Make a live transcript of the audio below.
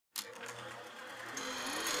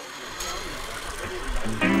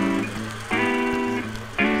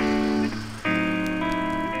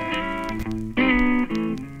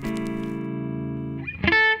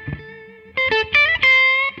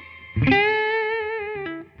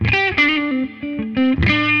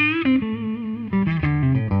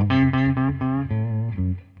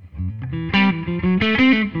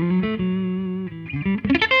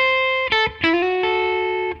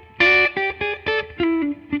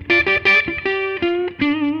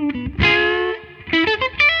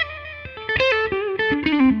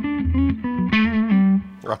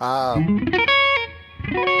Wow.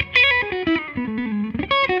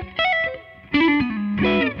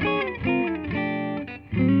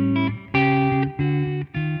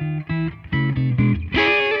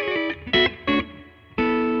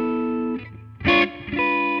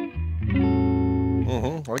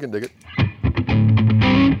 I can dig it.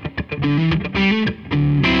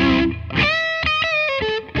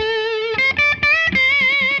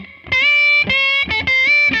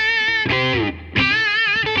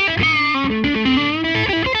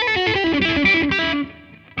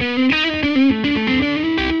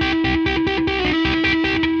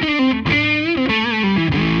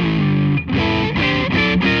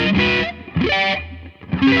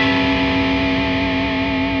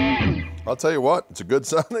 I'll tell you what, it's a good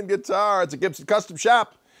sounding guitar. It's a Gibson Custom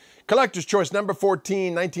shop. Collector's choice number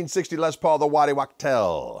 14, 1960 Les Paul, the Waddy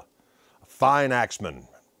Wachtel. A fine axeman,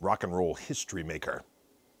 rock and roll history maker.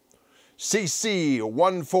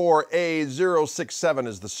 CC14A067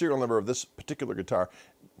 is the serial number of this particular guitar.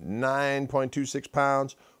 9.26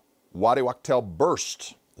 pounds. Waddy Wachtel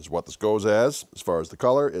Burst is what this goes as far as the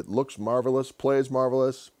color. It looks marvelous, plays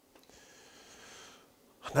marvelous.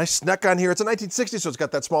 Nice neck on here. It's a 1960, so it's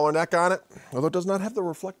got that smaller neck on it, although it does not have the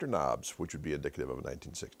reflector knobs, which would be indicative of a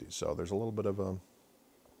 1960s. So there's a little bit of a,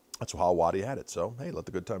 that's how Waddy had it. So, hey, let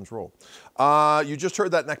the good times roll. You just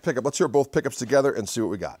heard that neck pickup. Let's hear both pickups together and see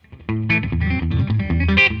what we got.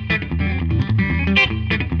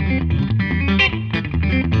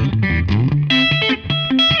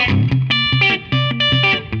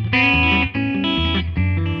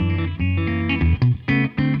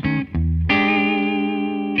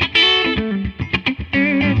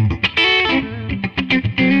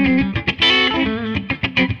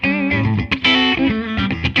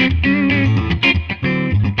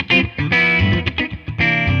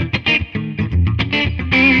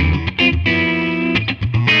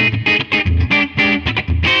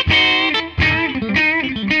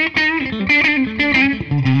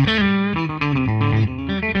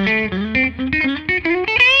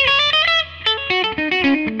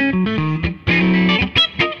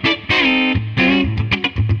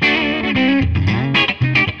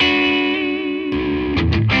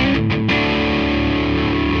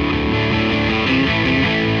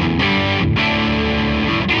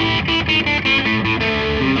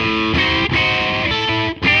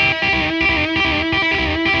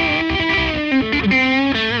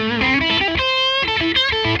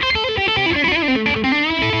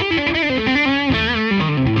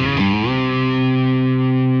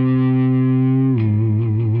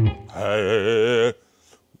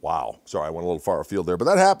 Wow. Sorry, I went a little far afield there, but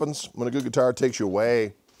that happens when a good guitar takes you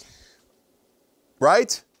away.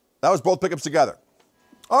 Right? That was both pickups together.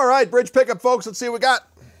 All right, bridge pickup, folks. Let's see what we got.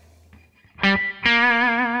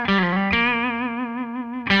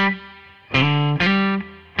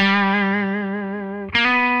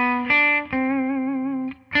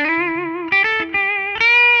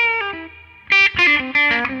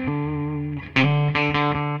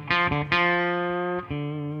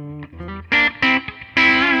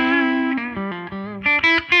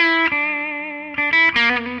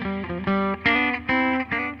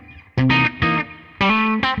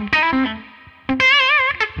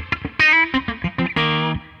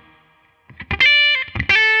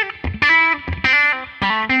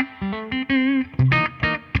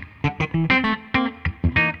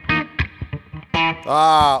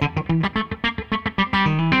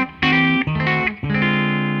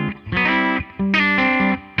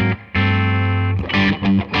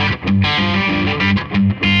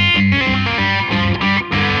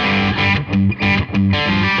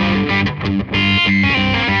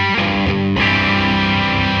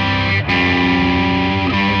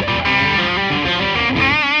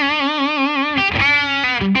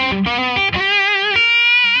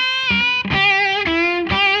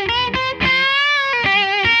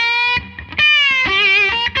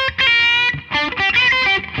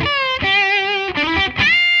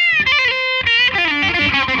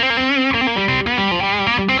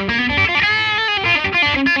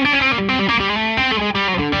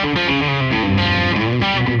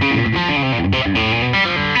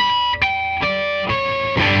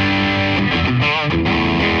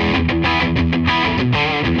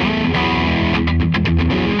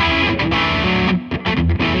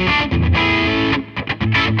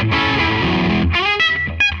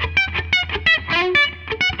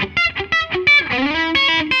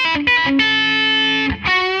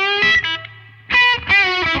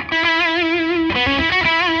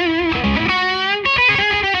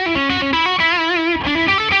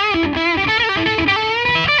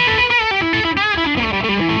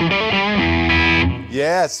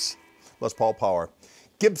 Yes. Les Paul Power.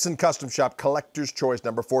 Gibson Custom Shop, Collector's Choice,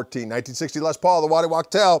 number 14, 1960 Les Paul, the Waddy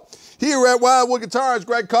Wachtel. Here at Wildwood Guitars,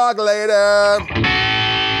 Greg Coglater.